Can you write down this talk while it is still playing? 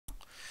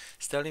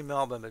Still in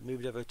Melbourne, but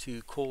moved over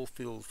to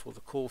Caulfield for the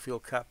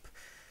Caulfield Cup.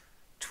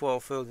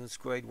 12 furlongs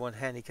Grade 1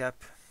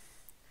 handicap.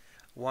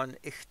 1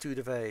 Ich to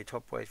the Way,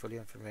 top weight for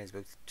Leon van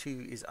Rensburg.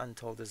 2 is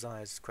Untold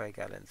Desires, Craig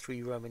Allen.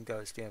 3 Roman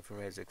Ghost, Leon van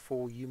Rensburg.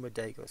 4 Yuma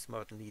Dagos,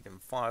 Martin Needham.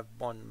 5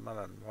 Bon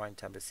Mamam, Ryan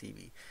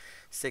Tambasibi.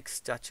 6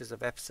 Duchess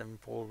of Epsom,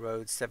 Paul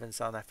Rhodes. 7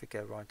 South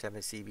Africa, Ryan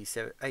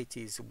Tambasibi. 8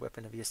 is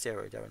Weapon of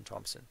Yasero, Darren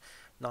Thompson.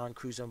 9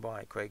 Cruise on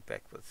By, Craig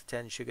Beckwith.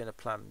 10 Sugar and a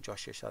Plum,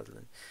 Joshua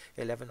Sutherland.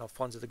 11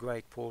 Alfonso the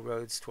Great, Paul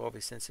Rhodes. 12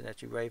 is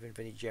Cincinnati Raven,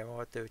 Vinnie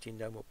Gerard. 13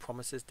 No More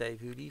Promises,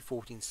 Dave Hooley.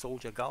 14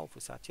 Soldier Gull for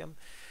Satyam.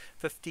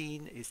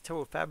 15 is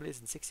Terror Fabulous,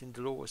 and 16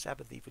 Dolores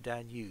Apathy for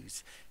Dan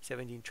Hughes.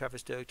 17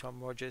 Travis Dirk,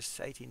 Tom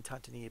Rogers. 18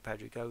 Tantania,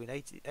 Patrick Hogan.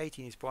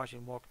 18 is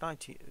Brighton Walk.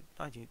 20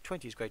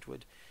 is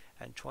Greatwood,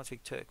 and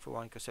Transvic Turk for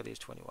Ryan Coselius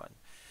 21.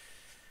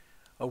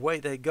 Away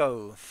they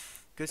go.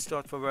 Good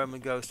start for Roman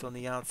Ghost on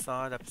the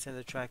outside, up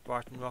centre track.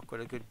 Brighton Rock with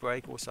a good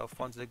break. Also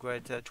Alfonso the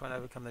Great trying to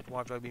overcome that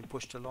wide road being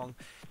pushed along.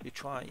 You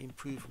try and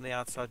improve from the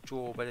outside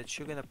draw, but it's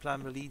Sugar and a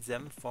Plum who leads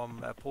them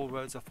from Paul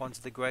Rhodes,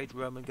 Alfonso the Great.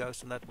 Roman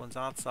Ghost on that one's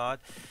outside.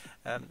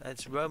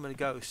 It's Roman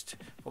Ghost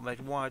from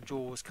that wide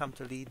draw has come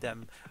to lead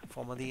them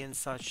from on the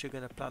inside. Sugar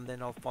and a Plum,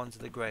 then Alfonso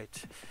the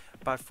Great.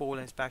 About 4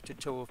 lengths back to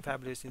Total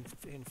Fabulous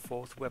in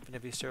fourth. Weapon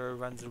of Yasero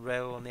runs the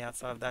rail on the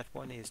outside of that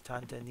one is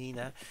Tanta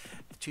Nina.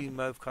 The 2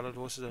 mauve coloured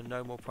horses are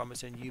No More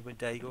Promise and Yuma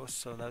Dagos,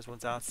 so those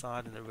ones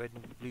outside, and the red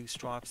and blue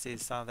stripes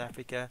is South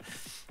Africa.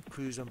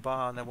 Cruise and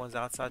Bar, and that one's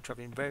outside,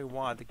 travelling very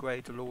wide. The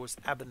grey Dolores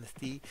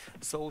Abernathy.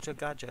 Soldier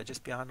Gudger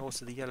just behind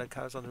also the yellow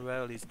colours on the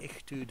rail is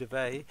Ich to the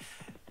Way.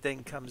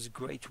 Then comes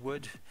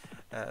Greatwood.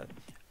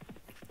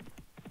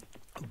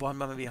 Bon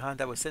Mama behind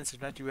that was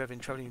Cincinnati Raven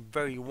travelling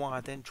very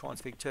wide. Then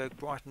Transvic Turk,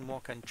 Brighton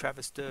Walk, and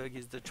Travis Sturg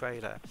is the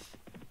trailer.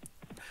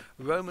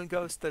 Roman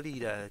Ghost the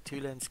leader,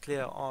 2 lengths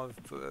clear of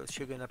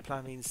Sugar and a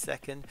Plum in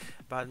second,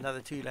 about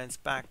another 2 lengths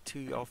back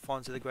to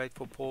Alfonso the Great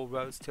for Paul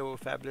Rhodes. Terror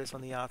Fabulous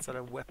on the outside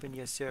of Weapon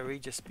Yaseri,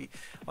 just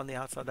on the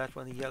outside that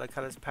one, the yellow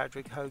colours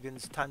Patrick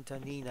Hogan's Tanta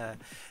Nina.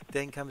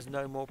 Then comes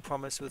No More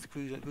Promise with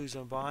Cruise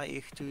on By,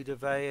 Ich to the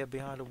Way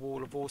behind a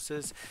wall of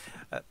horses.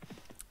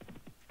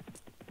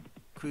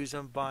 Cruise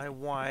on By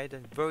wide,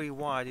 and very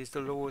wide is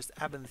Dolores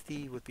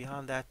Abernathy with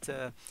behind that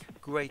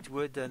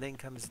Greatwood, and then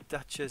comes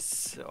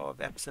Duchess of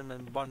Epsom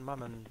and Bon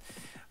Mumman.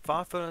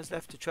 5 furlongs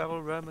left to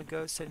travel. Roman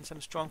Ghost setting some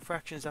strong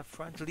fractions up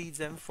front, leads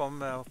them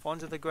from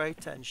Alfonso the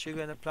Great, and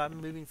Sugar and a Plum.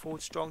 Moving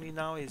forward strongly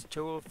now is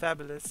Total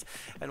Fabulous,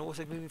 and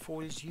also moving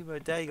forward is Yuma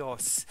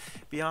Dagos.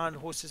 Behind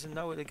horses and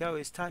nowhere to go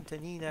is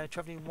Tantanina,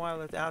 travelling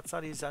wild at the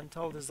outside is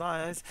Untold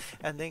Desires,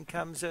 and then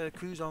comes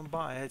Cruise on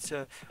By. It's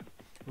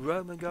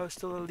Roman Ghost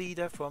still a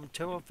leader from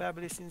Terror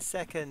Fabulous in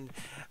second.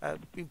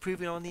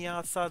 Improving on the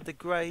outside, the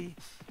grey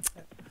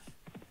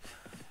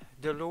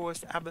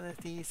Dolores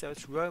Abernathy, so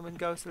it's Roman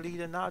Ghost the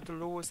leader now.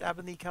 Dolores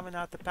Abernathy coming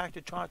out the pack to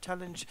try to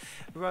challenge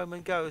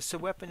Roman Ghost. So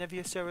Weapon of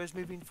Yasero is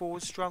moving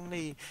forward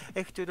strongly.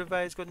 Hector de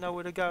Vey's got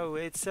nowhere to go.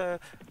 It's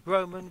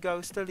Roman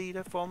Ghost the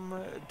leader from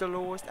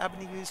Dolores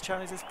Abernathy, whose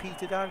challenge has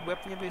petered out.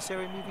 Weapon of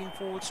Yasero moving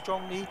forward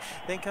strongly.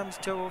 Then comes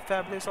Terror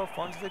Fabulous,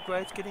 Alfonso the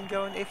Great getting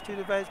going. Hector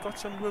de Vey's got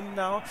some room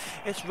now.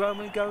 It's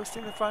Roman Ghost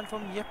in the front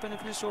from Weapon of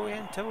Yasero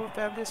and Terror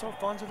Fabulous,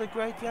 Alfonso the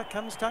Great. Here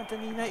comes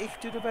Tantanina.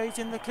 Hector de Vey's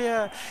in the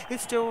clear.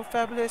 It's Terror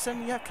Fabulous,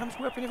 and here comes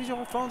Weapon of Yasero,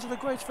 Alfonso the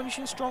Great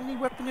finishing strongly.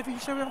 Weapon of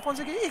Yasero,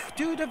 Alfonso the Great. Ich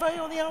to the Way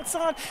on the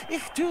outside.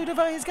 Ich to the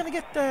Way is going to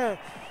get there.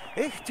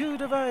 Ich to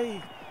the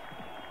Way.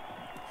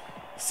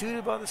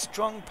 Suited by the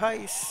strong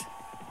pace.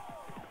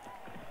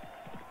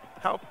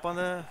 Help on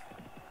the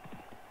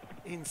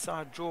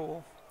inside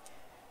draw.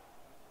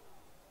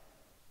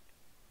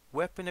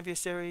 Weapon of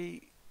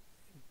Yasero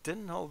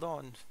didn't hold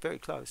on. Very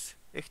close.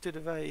 Ich to the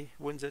Way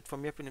wins it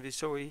from Weapon of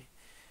Yasero.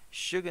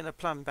 Sugar and a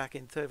Plum back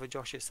in third for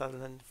Joshua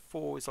Sutherland.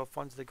 4 is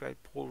Alfonso the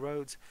Great, Paul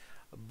Rhodes.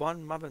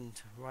 Bon Mumman,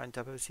 Ryan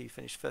Tabosi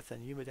finished 5th,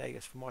 and Yuma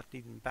Dagas for Martin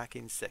Eden back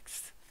in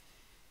 6th.